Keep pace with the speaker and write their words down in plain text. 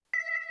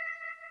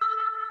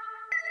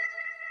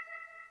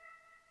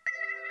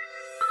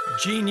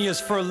Genius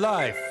for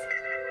life.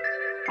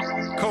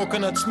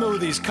 Coconut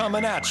smoothies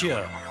coming at you.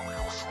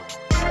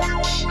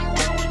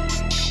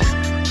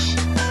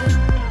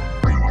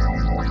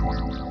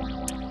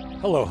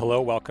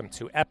 Hello. Welcome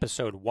to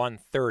episode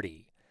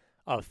 130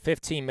 of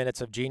 15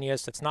 Minutes of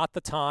Genius. It's not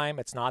the time,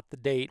 it's not the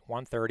date,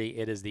 130.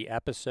 It is the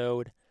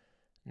episode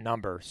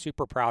number.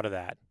 Super proud of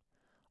that.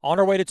 On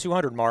our way to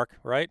 200, Mark,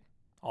 right?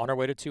 On our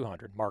way to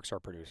 200. Mark's our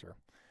producer.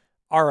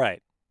 All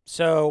right.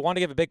 So, want to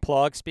give a big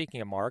plug.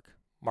 Speaking of Mark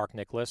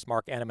Nicholas,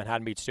 Mark at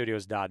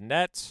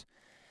ManhattanBeachStudios.net.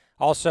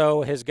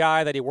 Also, his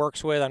guy that he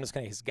works with,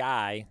 his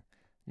guy,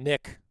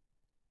 Nick,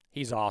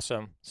 he's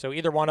awesome. So,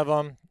 either one of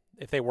them,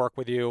 if they work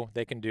with you,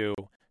 they can do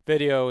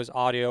videos,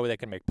 audio, they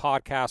can make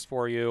podcasts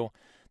for you.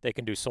 They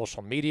can do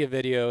social media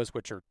videos,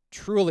 which are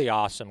truly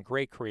awesome,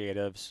 great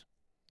creatives.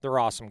 They're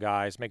awesome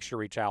guys. Make sure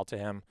to reach out to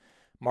him.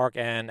 Mark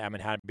N at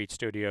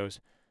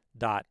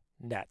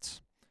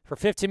ManhattanBeachStudios.net. For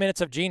 15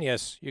 Minutes of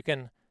Genius, you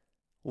can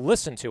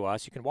listen to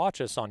us. You can watch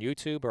us on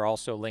YouTube or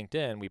also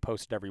LinkedIn. We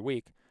post it every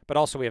week. But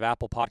also we have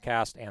Apple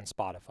Podcast and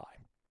Spotify.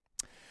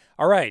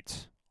 All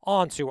right,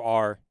 on to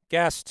our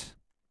guest,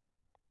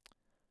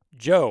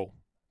 Joe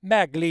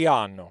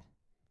Magliano.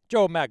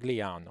 Joe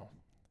Magliano.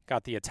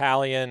 Got the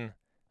Italian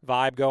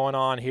vibe going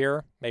on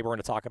here. Maybe we're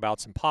going to talk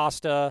about some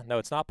pasta. No,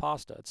 it's not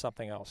pasta. It's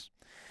something else.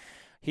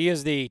 He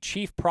is the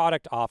Chief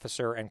Product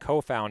Officer and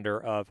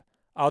co-founder of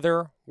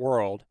Other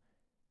World,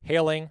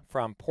 hailing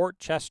from Port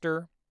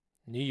Chester,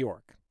 New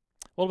York.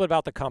 A little bit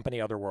about the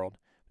company Other World.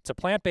 It's a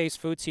plant-based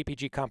food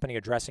CPG company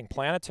addressing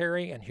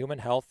planetary and human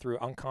health through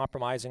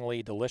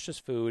uncompromisingly delicious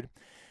food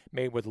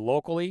made with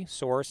locally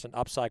sourced and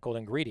upcycled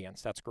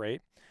ingredients. That's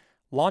great.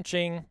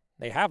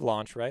 They have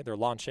launched, right? They're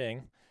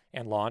launching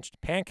and launched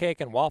pancake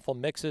and waffle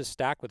mixes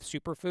stacked with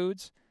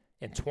superfoods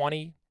in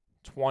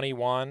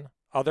 2021.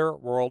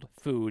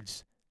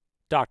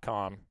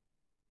 Otherworldfoods.com.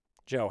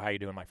 Joe, how you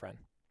doing, my friend?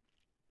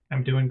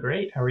 I'm doing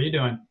great. How are you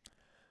doing?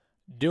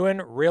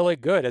 Doing really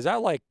good. Is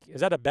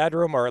that a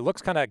bedroom, or it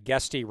looks kind of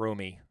guesty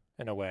roomy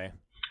in a way?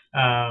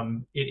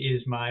 It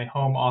is my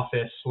home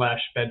office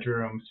 /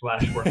 bedroom /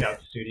 workout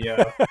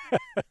studio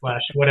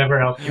 / whatever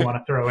else you want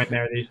to throw in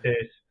there these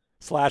days.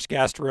 /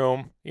 guest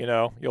room,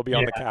 you'll be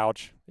on the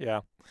couch.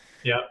 Yeah.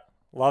 Yep.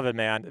 Love it,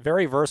 man.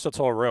 Very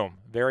versatile room.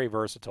 Very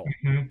versatile.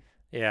 Mm-hmm.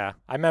 Yeah.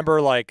 I remember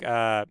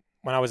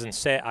when I was in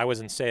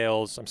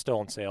sales. I'm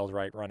still in sales,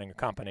 right? Running a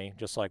company,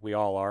 just like we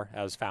all are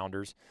as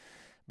founders.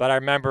 But I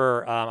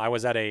remember I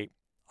was at a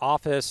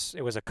office.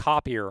 It was a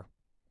copier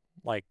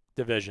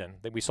division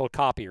that we sold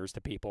copiers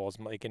to people. It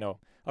was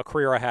a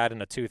career I had in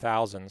the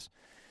 2000s.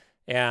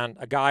 And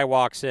a guy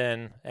walks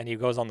in and he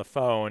goes on the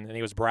phone and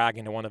he was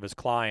bragging to one of his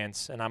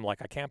clients. And I'm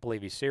like, I can't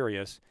believe he's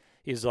serious.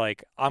 He's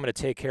like, I'm going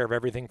to take care of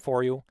everything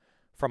for you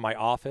from my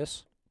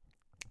office,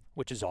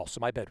 which is also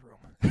my bedroom.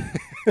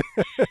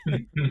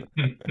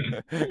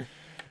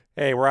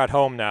 Hey, we're at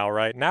home now,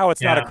 right? Now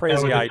it's not a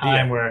crazy idea.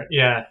 Time where,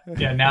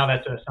 now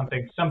that's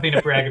something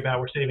to brag about.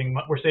 We're saving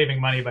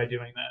money by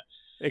doing that.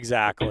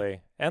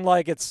 Exactly. And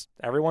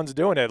everyone's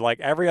doing it. Like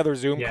every other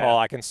Zoom call,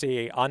 I can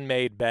see an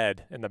unmade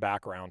bed in the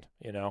background,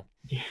 Yeah.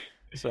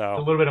 So a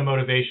little bit of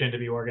motivation to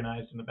be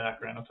organized in the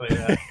background, I'll tell you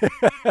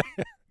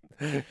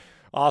that.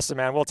 Awesome,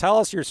 man. Well, tell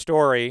us your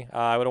story.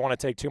 I don't want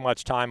to take too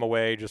much time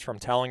away just from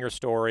telling your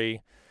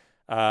story,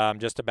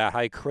 just about how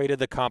you created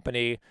the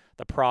company,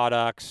 the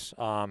products,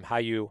 how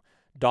you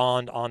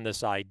dawned on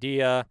this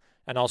idea,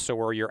 and also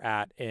where you're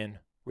at in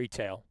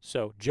retail.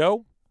 So,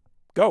 Joe,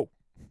 go.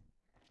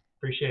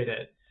 Appreciate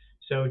it.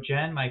 So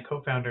Jen, my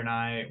co-founder, and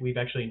I, we've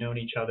actually known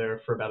each other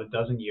for about a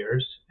dozen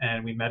years,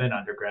 and we met in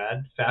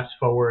undergrad. Fast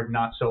forward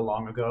not so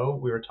long ago,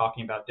 we were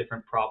talking about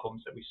different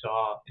problems that we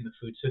saw in the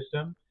food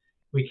system.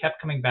 We kept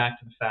coming back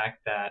to the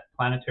fact that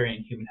planetary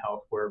and human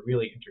health were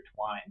really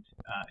intertwined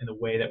in the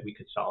way that we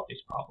could solve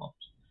these problems.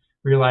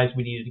 Realized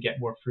we needed to get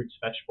more fruits,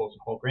 vegetables,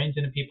 and whole grains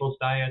into people's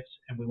diets,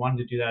 and we wanted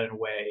to do that in a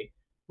way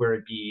where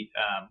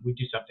we'd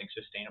do something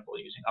sustainable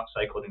using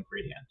upcycled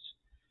ingredients.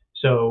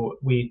 So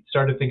we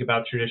started to think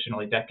about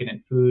traditionally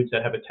decadent foods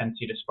that have a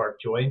tendency to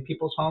spark joy in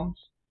people's homes,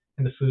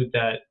 and the food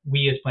that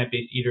we as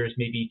plant-based eaters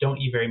maybe don't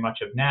eat very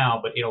much of now,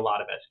 but ate a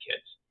lot of as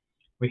kids.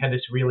 We had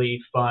this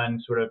really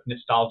fun sort of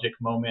nostalgic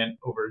moment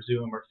over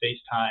Zoom or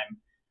FaceTime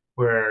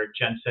where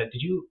Jen said,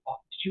 did you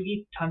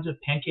eat tons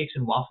of pancakes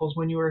and waffles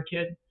when you were a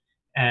kid?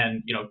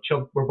 And,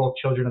 we're both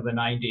children of the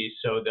 90s,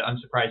 so the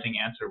unsurprising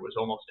answer was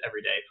almost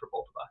every day for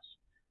both of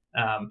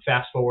us.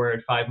 Fast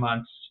forward 5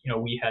 months,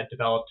 we had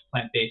developed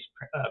plant-based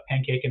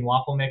pancake and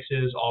waffle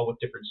mixes, all with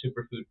different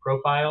superfood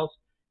profiles.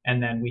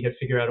 And then we had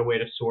figured out a way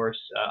to source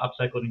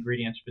upcycled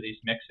ingredients for these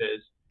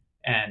mixes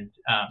and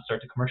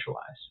start to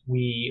commercialize.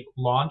 We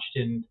launched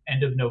in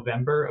end of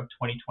November of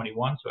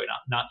 2021, so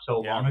not so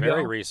long ago.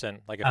 Very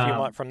recent. Like a few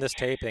months from this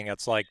taping,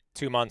 it's like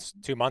 2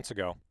 months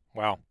ago.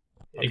 Wow.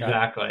 Okay.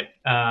 Exactly.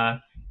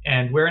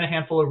 And we're in a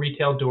handful of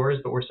retail doors,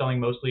 but we're selling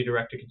mostly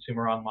direct to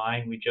consumer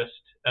online. We just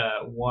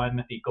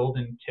won the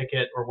golden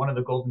ticket, or one of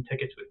the golden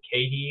tickets, with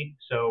KeHE.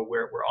 So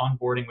we're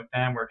onboarding with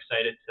them. We're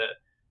excited to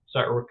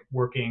start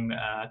working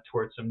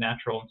towards some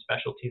natural and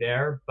specialty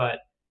there. But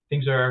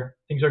things are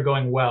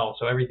going well.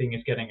 So everything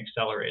is getting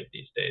accelerated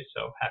these days.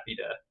 So happy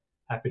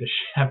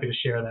to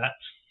share that.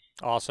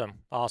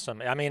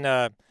 Awesome. I mean,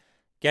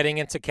 getting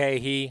into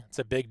KeHE, it's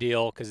a big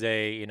deal because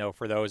they,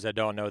 for those that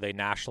don't know, they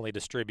nationally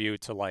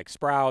distribute to like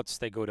Sprouts.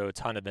 They go to a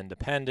ton of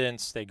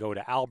independents. They go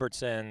to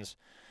Albertsons.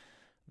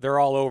 They're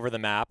all over the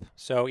map.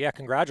 So yeah,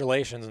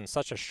 congratulations in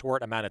such a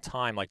short amount of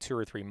time, like 2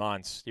 or 3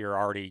 months. You're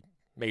already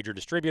major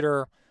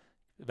distributor.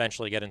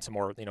 Eventually get into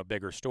more,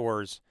 bigger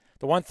stores.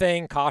 The one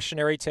thing,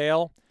 cautionary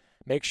tale,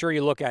 make sure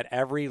you look at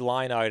every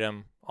line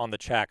item on the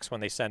checks when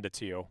they send it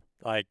to you.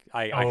 Like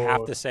I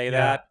have to say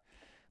that.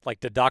 Like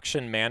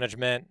deduction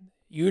management,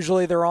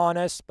 usually they're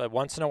honest, but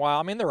once in a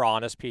while, they're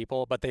honest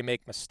people, but they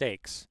make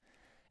mistakes.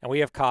 And we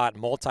have caught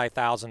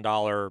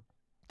multi-$1,000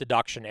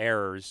 deduction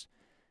errors,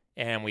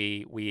 and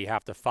we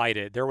have to fight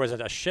it. There was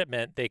a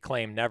shipment they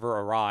claim never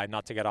arrived,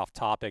 not to get off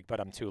topic, but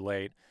I'm too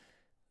late.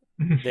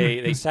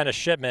 They sent a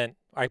shipment,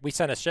 we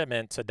sent a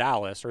shipment to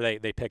Dallas, or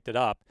they picked it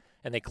up,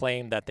 and they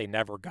claimed that they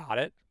never got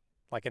it,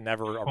 like it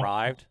never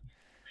arrived.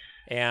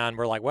 And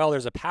we're like, well,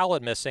 there's a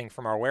pallet missing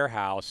from our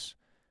warehouse.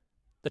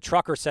 The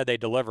trucker said they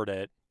delivered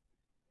it,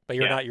 but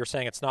you're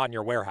saying it's not in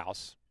your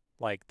warehouse.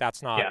 Like,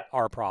 that's not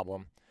our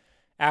problem.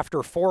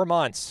 After 4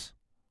 months,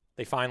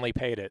 they finally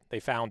paid it. They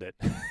found it.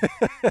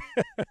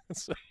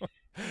 So,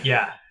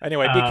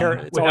 anyway, be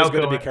careful. It's always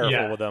good to be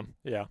careful with them.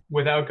 Yeah.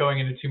 Without going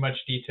into too much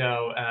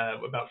detail,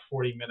 about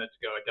 40 minutes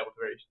ago, I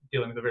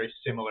dealing with a very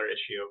similar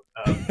issue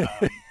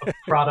of a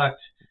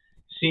product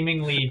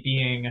seemingly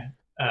being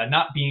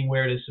not being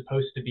where it is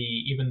supposed to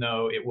be, even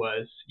though it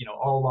was,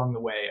 all along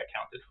the way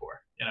accounted for.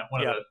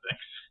 One of those things.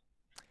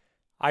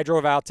 I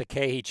drove out to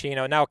KeHE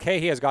Chino. Now,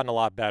 KeHE has gotten a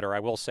lot better. I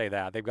will say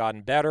that. They've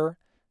gotten better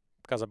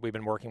because we've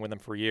been working with them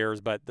for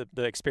years. But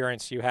the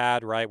experience you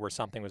had, right, where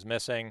something was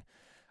missing,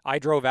 I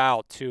drove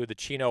out to the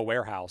Chino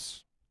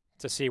warehouse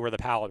to see where the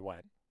pallet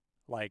went.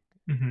 Like,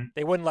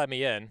 they wouldn't let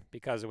me in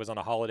because it was on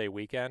a holiday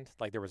weekend.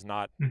 Like, there was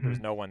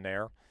no one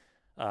there.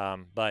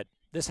 But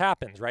this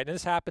happens, right? And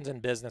this happens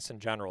in business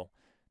in general.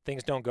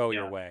 Things don't go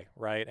your way,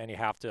 right? And you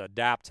have to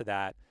adapt to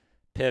that,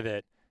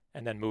 pivot,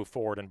 and then move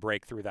forward and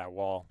break through that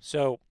wall.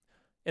 So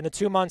in the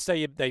 2 months that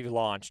you've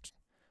launched,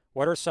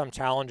 what are some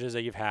challenges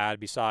that you've had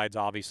besides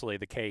obviously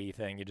the KeHE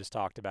thing you just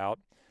talked about?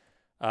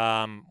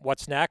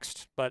 What's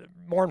next? But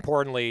more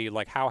importantly,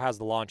 like, how has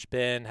the launch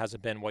been? Has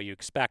it been what you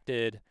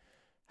expected?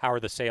 How are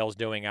the sales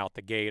doing out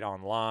the gate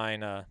online?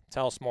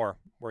 Tell us more.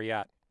 Where are you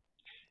at?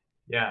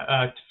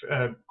 Yeah,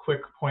 a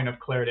quick point of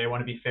clarity. I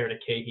want to be fair to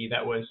KeHE.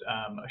 That was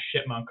a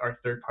Shipmonk, our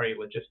third-party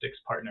logistics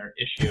partner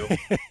issue,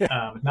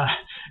 not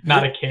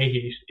a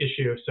KeHE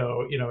issue.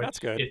 So, That's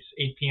good. It's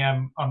 8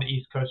 p.m. on the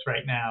East Coast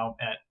right now.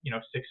 At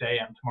 6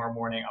 a.m. tomorrow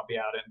morning, I'll be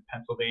out in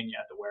Pennsylvania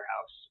at the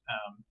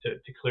warehouse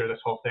to clear this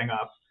whole thing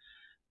up.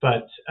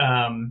 But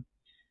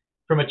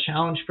from a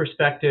challenge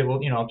perspective,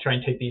 I'll try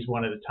and take these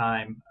one at a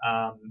time.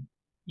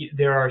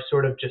 There are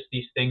sort of just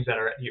these things that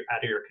are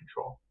out of your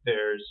control.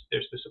 There's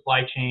the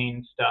supply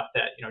chain stuff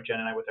that, Jen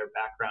and I, with our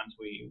backgrounds,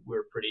 we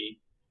were pretty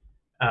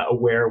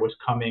aware was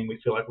coming. We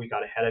feel like we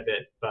got ahead of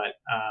it. But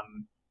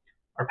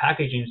our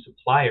packaging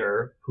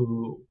supplier,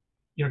 who,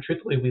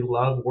 truthfully, we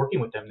love working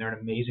with them. They're an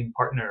amazing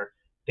partner.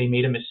 They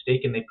made a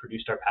mistake and they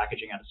produced our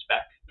packaging out of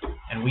spec.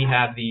 And we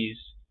have these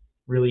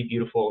really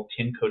beautiful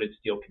tin-coated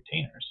steel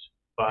containers.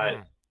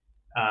 But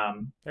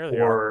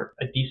for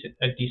a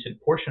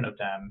decent portion of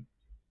them,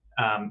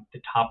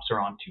 the tops are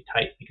on too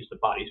tight because the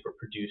bodies were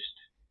produced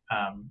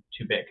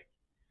too big.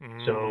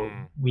 So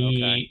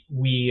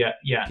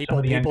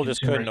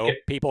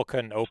people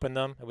couldn't open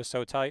them. It was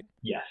so tight.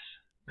 Yes,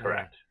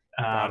 correct.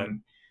 Got it.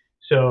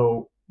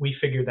 So we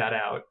figured that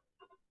out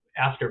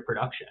after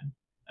production,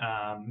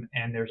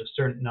 and there's a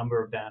certain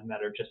number of them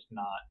that are just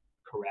not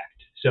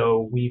correct.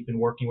 So we've been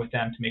working with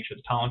them to make sure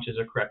the tolerances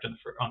are correct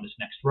on this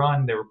next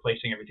run. They're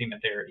replacing everything that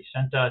they already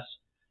sent us.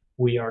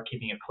 We are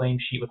keeping a claim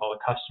sheet with all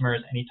the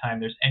customers. Anytime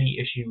there's any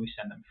issue, we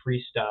send them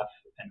free stuff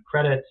and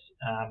credits,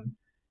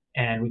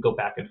 and we go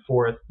back and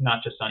forth,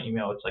 not just on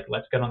email. It's like,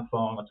 let's get on the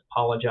phone, let's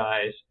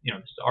apologize. This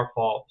is our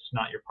fault. It's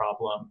not your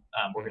problem.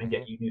 We're going to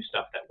get you new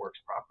stuff that works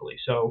properly.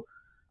 So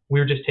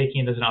we're just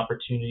taking it as an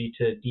opportunity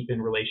to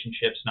deepen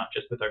relationships, not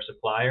just with our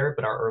supplier,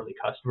 but our early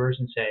customers,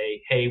 and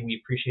say, hey,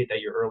 we appreciate that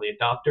you're early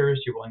adopters.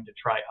 You're willing to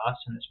try us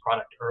and this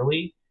product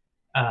early.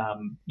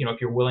 If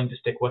you're willing to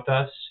stick with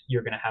us,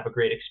 you're going to have a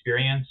great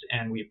experience,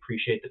 and we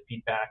appreciate the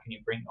feedback and you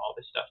bring all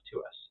this stuff to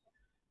us.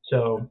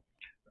 So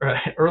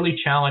early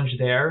challenge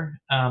there,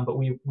 but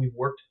we've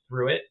worked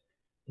through it.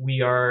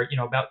 We are,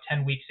 about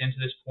 10 weeks into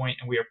this point,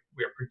 and we are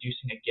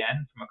producing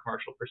again from a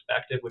commercial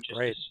perspective, which is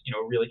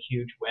a really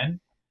huge win.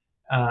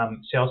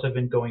 Sales have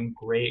been going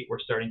great. We're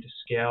starting to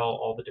scale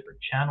all the different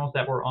channels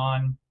that we're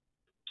on.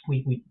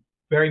 We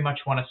very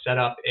much want to set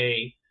up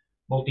a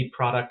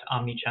multi-product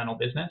omni-channel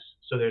business.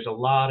 So there's a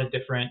lot of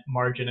different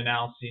margin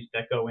analyses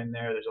that go in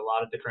there. There's a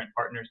lot of different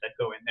partners that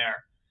go in there.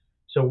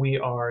 So we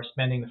are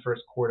spending the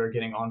first quarter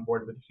getting on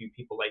board with a few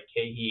people like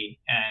KeHE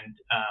and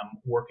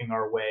working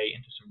our way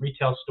into some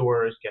retail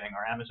stores, getting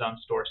our Amazon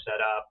store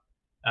set up,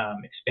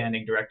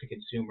 expanding direct to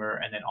consumer,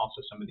 and then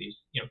also some of these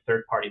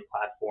third party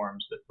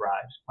platforms, the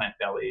Thrives, Plant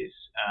Bellies,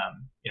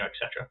 et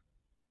cetera.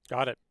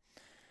 Got it.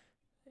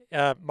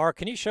 Mark,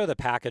 can you show the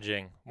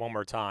packaging one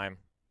more time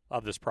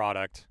of this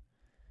product?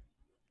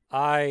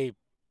 I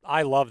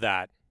love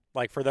that.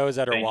 Like, for those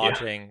that are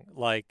watching,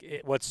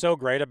 what's so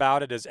great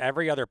about it is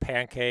every other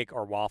pancake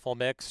or waffle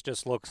mix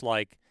just looks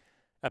like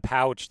a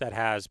pouch that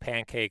has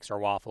pancakes or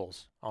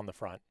waffles on the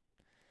front.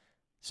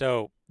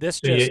 So this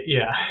just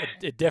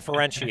it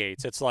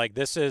differentiates. It's like,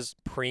 this is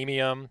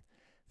premium,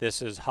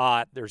 this is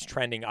hot, there's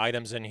trending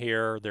items in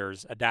here,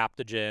 there's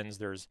adaptogens,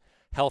 there's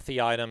healthy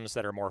items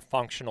that are more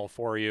functional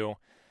for you.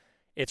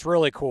 It's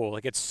really cool.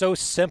 Like, it's so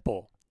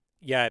simple,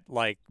 yet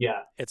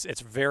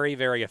it's very,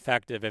 very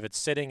effective. If it's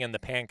sitting in the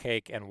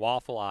pancake and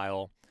waffle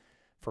aisle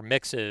for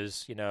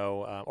mixes,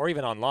 or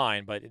even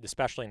online, but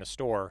especially in the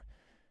store,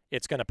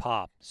 it's going to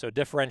pop. So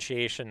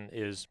differentiation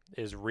is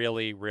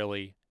really,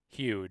 really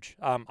huge.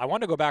 I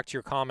want to go back to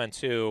your comment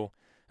too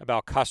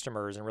about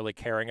customers and really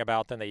caring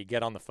about them, that you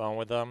get on the phone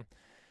with them.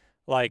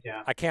 I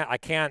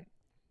can't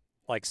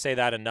say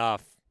that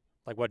enough.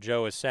 Like what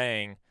Joe is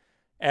saying,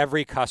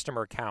 every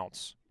customer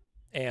counts.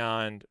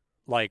 And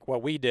like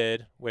what we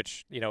did,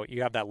 which,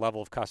 you have that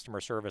level of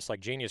customer service like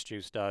Genius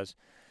Juice does,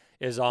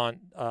 is on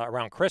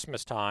around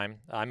Christmas time.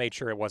 I made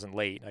sure it wasn't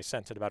late. I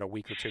sent it about a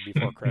week or two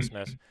before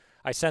Christmas.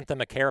 I sent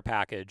them a care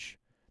package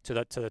to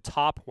the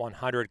top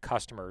 100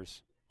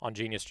 customers on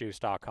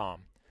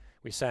geniusjuice.com.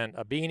 We sent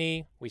a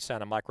beanie, we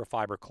sent a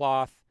microfiber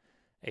cloth,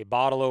 a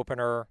bottle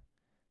opener,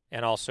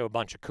 and also a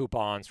bunch of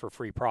coupons for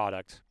free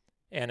product.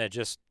 And it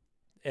just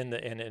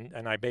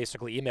and I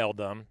basically emailed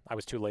them. I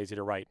was too lazy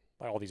to write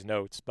all these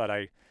notes, but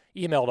I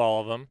emailed all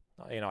of them.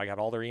 I got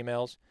all their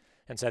emails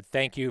and said,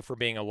 thank you for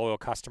being a loyal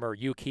customer.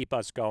 You keep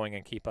us going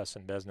and keep us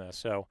in business.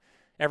 So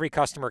every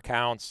customer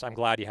counts. I'm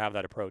glad you have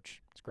that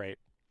approach. It's great.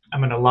 I'm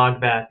going to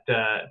log that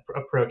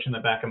approach in the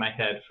back of my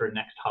head for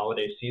next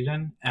holiday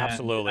season. And,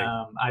 absolutely.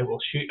 I'm going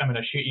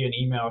to shoot you an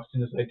email as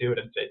soon as I do it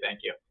and say thank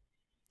you.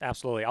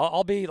 Absolutely.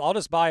 I'll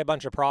just buy a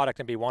bunch of product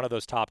and be one of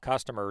those top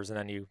customers, and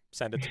then you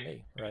send it to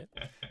me, right?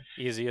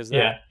 Easy as that.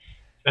 Yeah,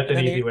 that's an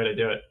easy way to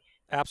do it.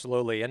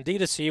 Absolutely. And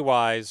D2C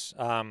wise,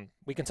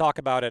 we can talk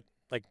about it.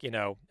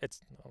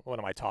 What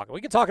am I talking? We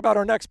can talk about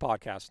our next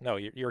podcast. No,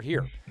 you're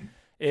here.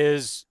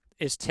 Is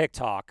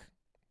TikTok.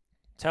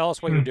 Tell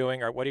us what you're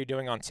doing, or what are you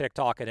doing on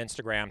TikTok and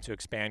Instagram to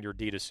expand your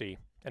D2C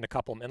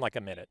in like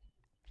a minute?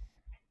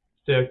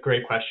 It's a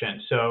great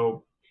question.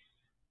 So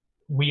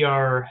we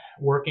are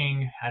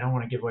working. I don't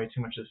want to give away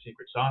too much of the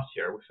secret sauce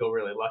here. We feel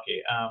really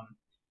lucky.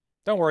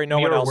 Don't worry, no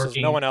one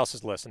else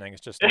is listening.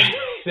 It's just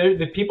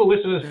the people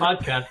listen to this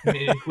podcast,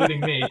 including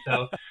me.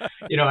 So,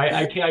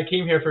 I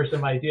came here for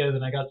some ideas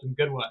and I got some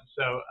good ones.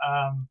 So,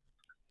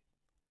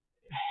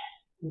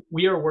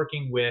 we are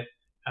working with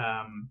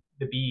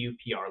the BU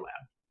PR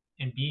Lab,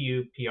 and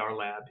BU PR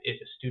Lab is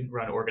a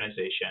student-run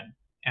organization,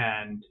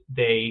 and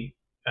they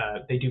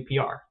do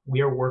PR.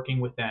 We are working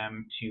with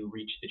them to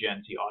reach the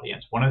Gen Z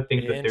audience. One of the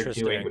things that they're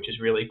doing, which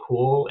is really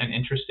cool and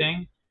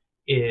interesting,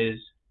 is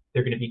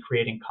they're going to be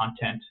creating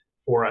content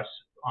for us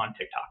on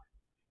TikTok.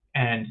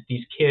 And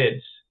these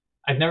kids,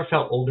 I've never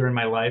felt older in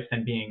my life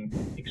than being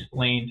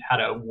explained how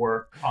to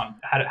work on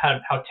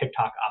how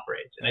TikTok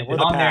operates. And I've been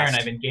on there and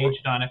I've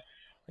engaged on it.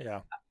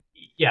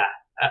 Yeah.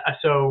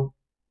 So,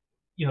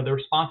 the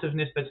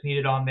responsiveness that's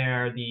needed on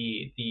there,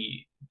 the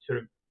sort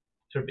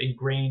of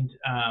ingrained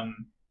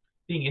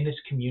being in this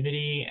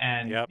community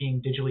and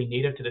being digitally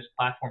native to this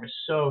platform is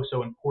so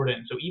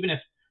important. So even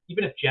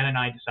if Jen and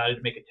I decided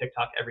to make a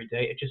TikTok every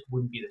day, it just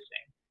wouldn't be the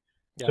same.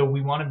 Yep. So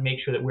we want to make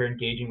sure that we're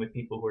engaging with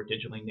people who are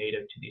digitally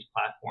native to these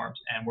platforms,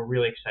 and we're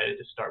really excited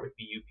to start with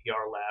BU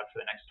PR Lab for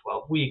the next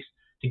 12 weeks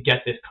to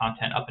get this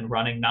content up and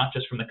running, not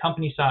just from the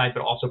company side,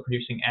 but also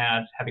producing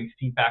ads, having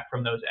feedback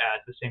from those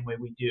ads the same way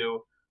we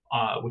do,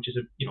 which is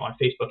on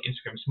Facebook,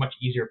 Instagram. It's a much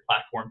easier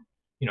platform,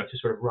 to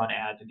sort of run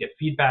ads and get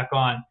feedback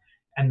on,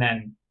 and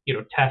then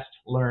test,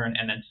 learn,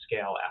 and then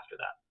scale after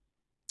that.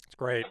 It's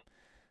great.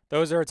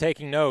 Those that are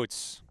taking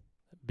notes,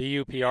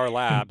 BU PR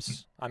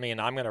Labs. I'm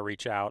going to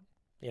reach out.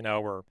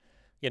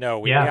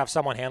 We have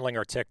someone handling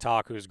our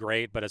TikTok who's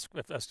great, but as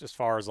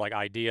far as like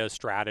ideas,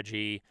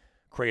 strategy,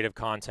 creative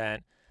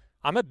content,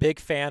 I'm a big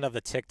fan of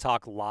the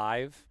TikTok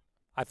Live.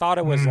 I thought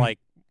it was like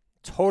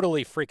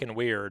totally freaking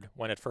weird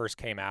when it first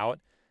came out,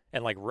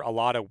 and like a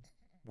lot of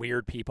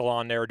weird people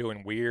on there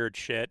doing weird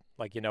shit,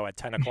 like, at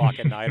 10 o'clock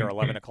at night or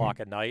 11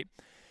 o'clock at night.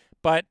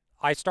 But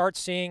I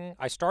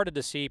started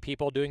to see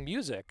people doing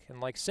music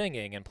and like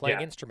singing and playing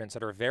instruments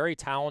that are very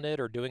talented,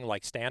 or doing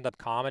like stand-up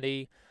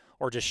comedy,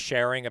 or just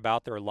sharing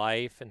about their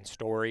life and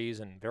stories,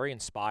 and very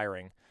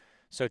inspiring.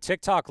 So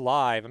TikTok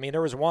Live,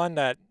 there was one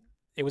that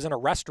it was in a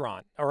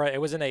restaurant, or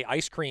it was in a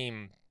ice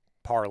cream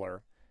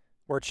parlor,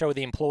 where it showed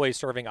the employees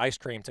serving ice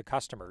cream to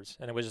customers,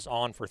 and it was just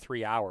on for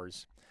 3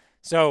 hours.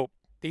 So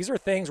these are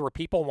things where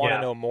people want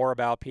to know more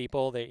about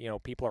people.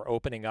 People are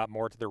opening up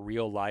more to their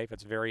real life.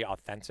 It's very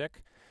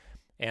authentic.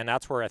 And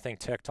that's where I think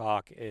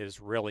TikTok is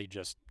really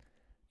just,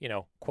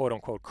 quote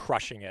unquote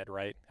crushing it,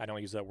 right? I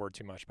don't use that word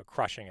too much, but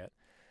crushing it.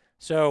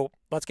 So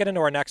let's get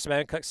into our next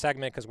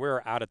segment because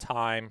we're out of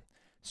time.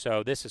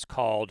 So this is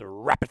called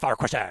Rapid Fire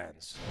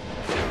Questions.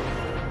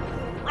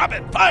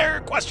 Rapid fire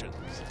questions.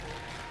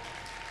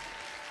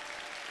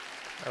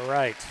 All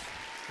right.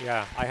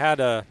 Yeah, I had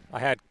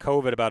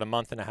COVID about a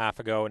month and a half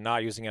ago, and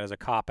not using it as a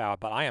cop-out,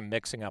 but I am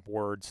mixing up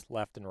words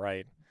left and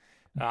right.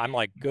 I'm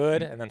like,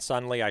 good, and then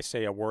suddenly I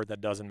say a word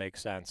that doesn't make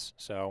sense.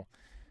 So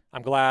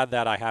I'm glad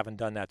that I haven't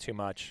done that too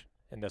much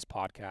in this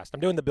podcast. I'm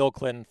doing the Bill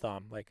Clinton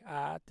thumb, like,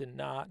 did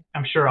not.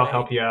 I'm sure I'll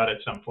help you out at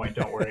some point,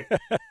 don't worry.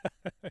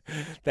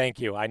 Thank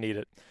you, I need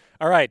it.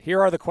 All right,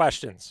 here are the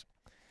questions.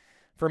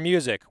 For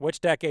music, which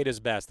decade is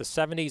best, the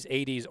 70s,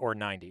 80s, or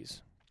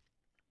 90s?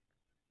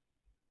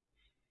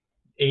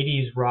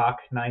 80s rock,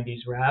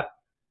 90s rap,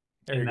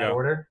 There in you that go.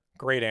 order.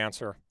 Great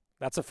answer.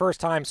 That's the first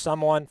time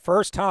someone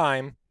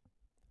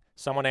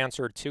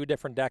answered 2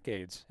 different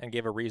decades and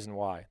gave a reason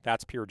why.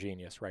 That's pure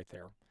genius right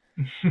there.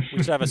 We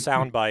should have a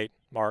sound bite,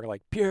 Mark,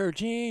 like pure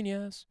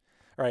genius.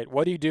 All right,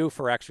 what do you do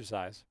for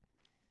exercise?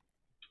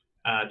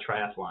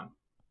 Triathlon.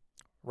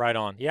 Right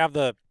on. You have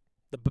the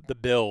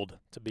build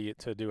to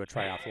do a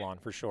triathlon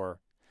for sure.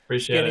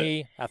 Appreciate Skinny,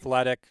 it.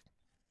 athletic,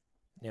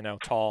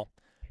 tall.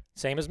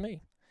 Same as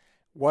me.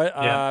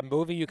 What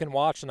movie you can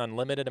watch an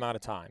unlimited amount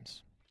of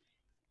times?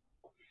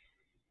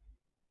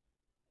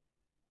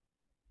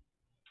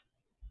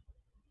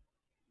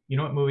 You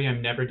know what movie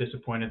I'm never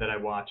disappointed that I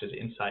watch is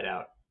Inside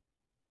Out.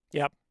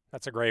 Yep,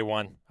 that's a great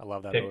one. I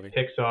love that movie.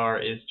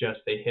 Pixar is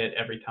just, they hit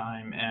every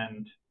time.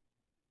 And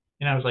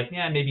I was like,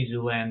 yeah, maybe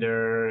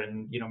Zoolander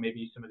and,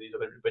 maybe some of these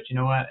other, but you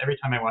know what? Every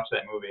time I watch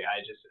that movie,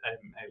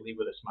 I leave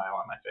with a smile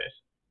on my face.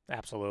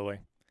 Absolutely.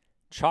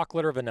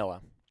 Chocolate or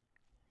vanilla?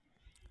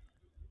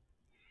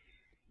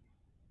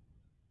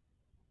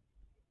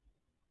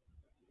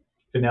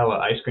 Vanilla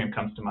ice cream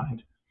comes to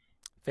mind.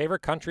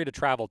 Favorite country to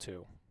travel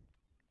to?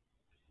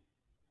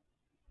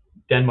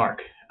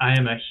 Denmark. I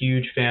am a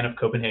huge fan of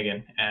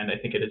Copenhagen, and I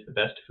think it is the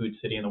best food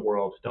city in the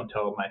world. Don't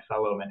tell my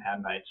fellow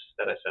Manhattanites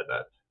that I said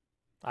that.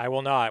 I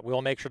will not.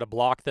 We'll make sure to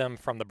block them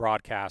from the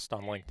broadcast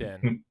on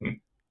LinkedIn.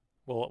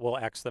 We'll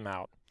X them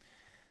out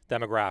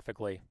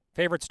demographically.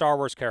 Favorite Star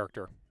Wars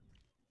character?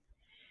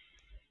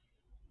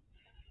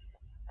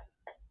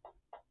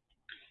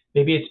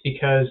 Maybe it's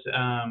because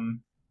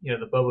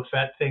the Boba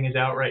Fett thing is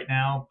out right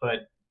now,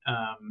 but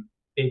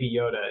Baby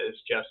Yoda is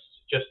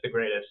just the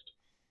greatest.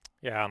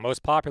 Yeah,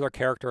 most popular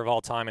character of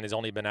all time, and has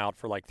only been out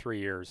for like 3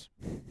 years.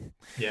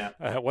 Yeah.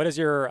 What is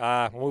your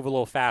move a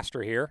little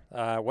faster here?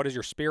 What is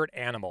your spirit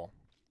animal?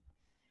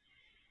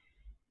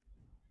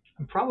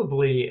 I'm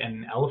probably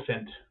an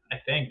elephant, I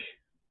think.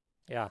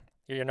 Yeah,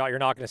 you're not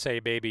going to say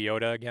Baby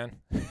Yoda again.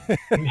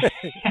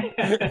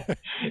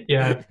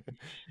 Yeah,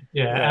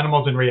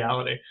 animals in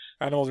reality.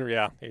 Animals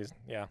are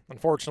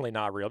unfortunately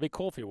not real. It'd be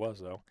cool if he was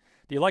though.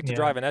 Do you like to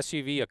drive an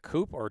SUV, a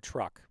coupe, or a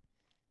truck?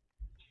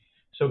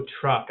 So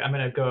truck. I'm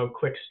gonna go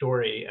quick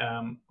story.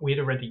 We had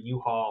to rent a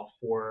U-Haul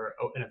for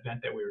an event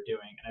that we were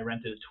doing, and I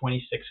rented a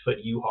 26-foot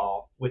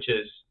U-Haul, which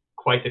is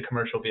quite the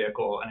commercial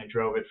vehicle, and I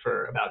drove it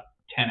for about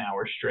 10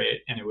 hours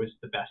straight, and it was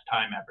the best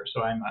time ever.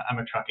 So I'm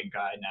a trucking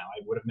guy now.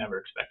 I would have never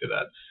expected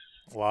that.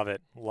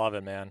 Love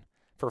it, man.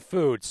 For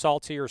food,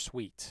 salty or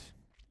sweet?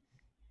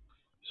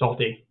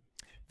 Salty.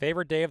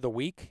 Favorite day of the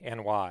week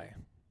and why?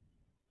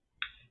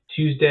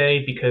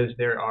 Tuesday, because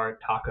there are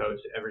tacos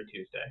every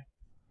Tuesday.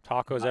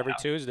 Tacos every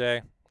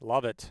Tuesday.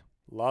 Love it.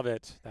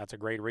 That's a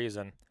great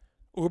reason.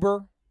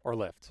 Uber or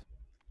Lyft?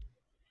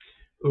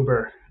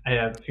 Uber. I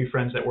have a few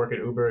friends that work at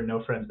Uber,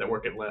 no friends that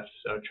work at Lyft,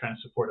 so I'm trying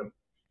to support them.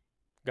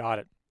 Got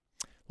it.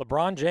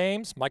 LeBron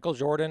James, Michael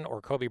Jordan,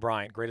 or Kobe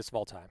Bryant, greatest of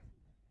all time?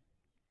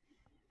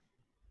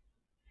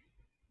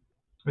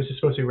 Was this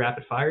supposed to be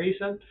rapid fire, you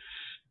said?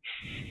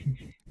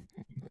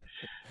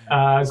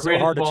 So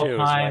greatest hard of to all choose,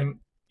 time.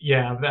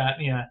 right?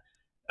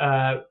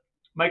 Yeah.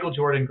 Michael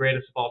Jordan,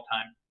 greatest of all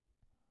time.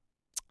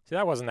 See,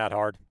 that wasn't that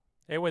hard.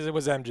 It was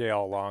MJ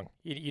all along.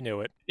 You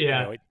knew it.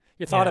 Yeah.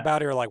 You thought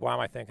about it. You're like, why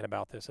am I thinking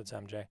about this? It's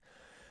MJ.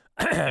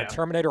 Yeah.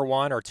 Terminator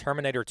 1 or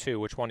Terminator 2,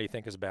 which one do you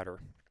think is better?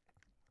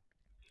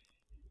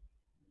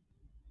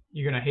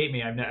 You're going to hate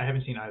me. I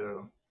haven't seen either of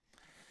them.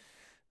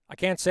 I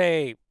can't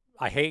say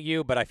I hate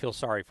you, but I feel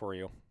sorry for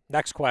you.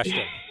 Next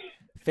question.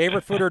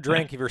 Favorite food or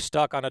drink if you're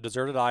stuck on a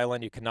deserted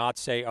island, you cannot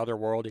say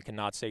Otherworld, you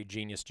cannot say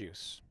Genius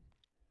Juice?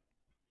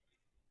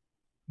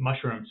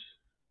 Mushrooms.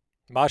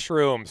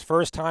 Mushrooms.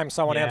 First time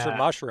someone answered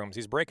mushrooms.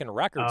 He's breaking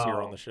records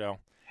here on the show.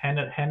 Hen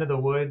of the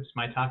Woods,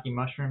 maitake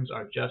mushrooms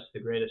are just the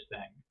greatest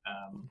thing.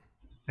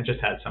 I just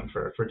had some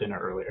for dinner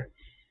earlier.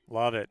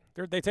 Love it.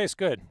 They taste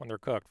good when they're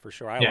cooked, for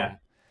sure. I love them.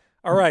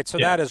 All right, so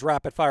that is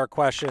Rapid Fire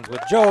Questions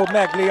with Joe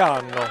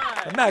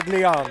Magliano. The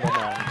Magliano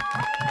man.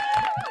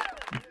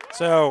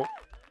 So,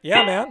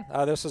 yeah, man,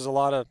 this is a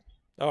lot of...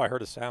 Oh, I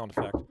heard a sound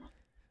effect.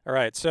 All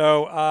right,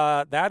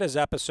 so that is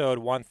episode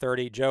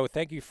 130. Joe,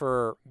 thank you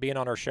for being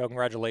on our show.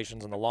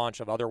 Congratulations on the launch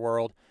of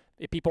Otherworld.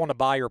 If people want to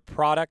buy your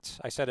product,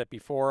 I said it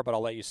before, but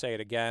I'll let you say it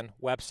again,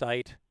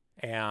 website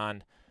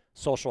and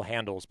social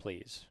handles,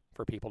 please.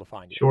 for people to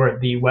find you? Sure.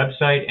 The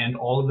website and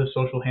all of the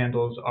social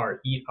handles are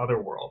Eat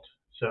Otherworld.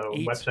 So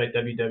website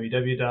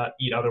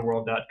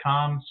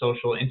www.eatotherworld.com.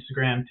 Social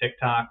Instagram,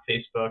 TikTok,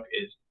 Facebook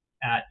is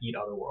at Eat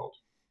Otherworld.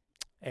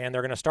 And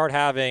they're going to start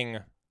having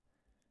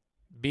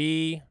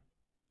what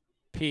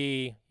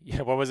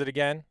was it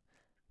again?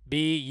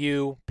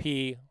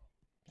 BUPR,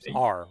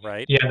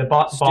 right? Yeah, the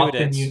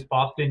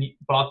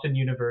Boston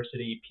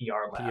University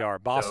PR lab. PR,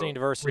 Boston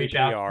University reach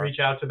PR. Reach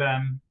out to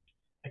them.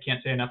 I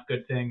can't say enough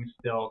good things.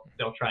 They'll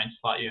try and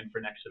slot you in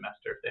for next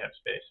semester if they have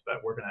space.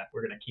 But we're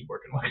gonna keep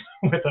working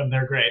with them.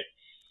 They're great.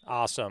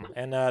 Awesome,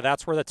 and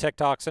that's where the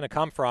TikTok's gonna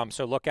come from.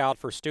 So look out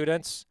for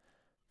students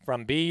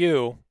from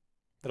BU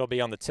that'll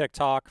be on the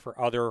TikTok for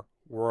Other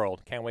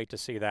World. Can't wait to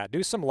see that.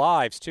 Do some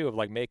lives too of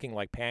like making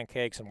like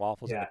pancakes and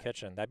waffles in the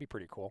kitchen. That'd be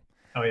pretty cool.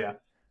 Oh yeah.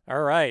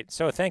 All right.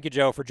 So thank you,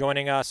 Joe, for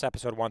joining us.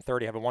 Episode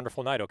 130. Have a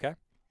wonderful night. Okay.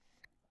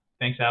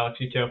 Thanks, Alex.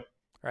 You too. All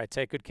right.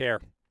 Take good care.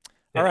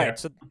 Take care.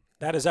 So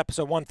that is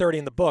episode 130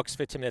 in the books,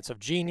 15 Minutes of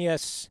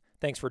Genius.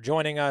 Thanks for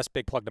joining us.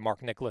 Big plug to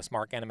Mark Nicholas,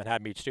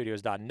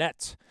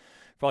 mark@HaddenBeachStudios.net.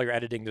 For all your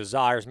editing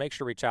desires, make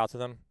sure to reach out to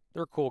them.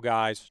 They're cool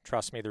guys.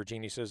 Trust me, they're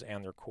geniuses,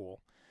 and they're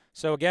cool.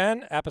 So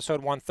again,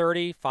 episode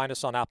 130. Find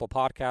us on Apple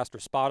Podcast or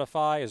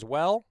Spotify as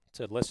well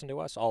to listen to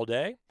us all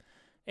day.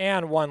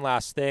 And one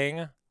last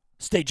thing.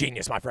 Stay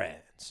genius, my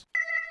friends.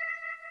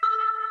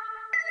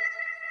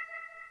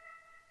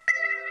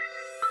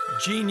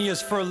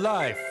 Genius for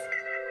life.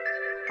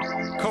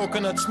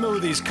 Coconut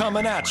smoothies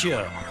coming at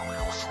you.